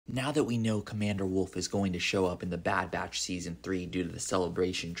Now that we know Commander Wolffe is going to show up in the Bad Batch Season 3 due to the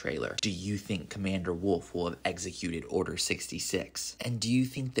Celebration trailer, do you think Commander Wolffe will have executed Order 66? And do you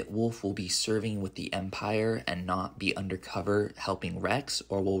think that Wolffe will be serving with the Empire and not be undercover helping Rex,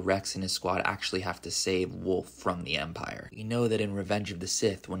 or will Rex and his squad actually have to save Wolffe from the Empire? We know that in Revenge of the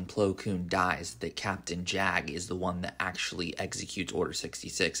Sith, when Plo Koon dies, that Captain Jag is the one that actually executes Order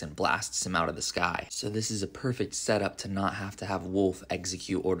 66 and blasts him out of the sky. So this is a perfect setup to not have to have Wolffe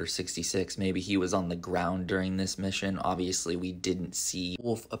execute Order 66. Maybe he was on the ground during this mission. Obviously, we didn't see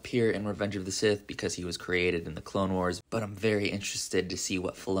Wolffe appear in Revenge of the Sith because he was created in the Clone Wars, but I'm very interested to see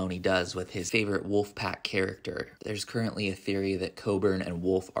what Filoni does with his favorite Wolfpack character. There's currently a theory that Coburn and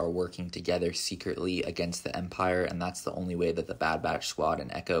Wolffe are working together secretly against the Empire, and that's the only way that the Bad Batch squad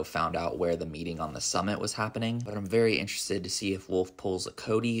and Echo found out where the meeting on the summit was happening. But I'm very interested to see if Wolffe pulls a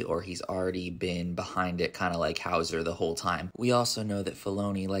Cody or he's already been behind it, kind of like Hauser the whole time. We also know that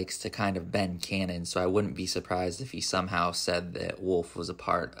Filoni likes to kind of bend canon, so I wouldn't be surprised if he somehow said that Wolffe was a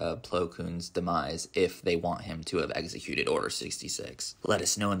part of Plo Koon's demise if they want him to have executed Order 66. Let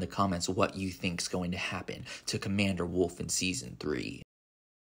us know in the comments what you think's going to happen to Commander Wolffe in Season 3.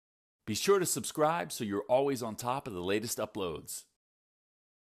 Be sure to subscribe so you're always on top of the latest uploads.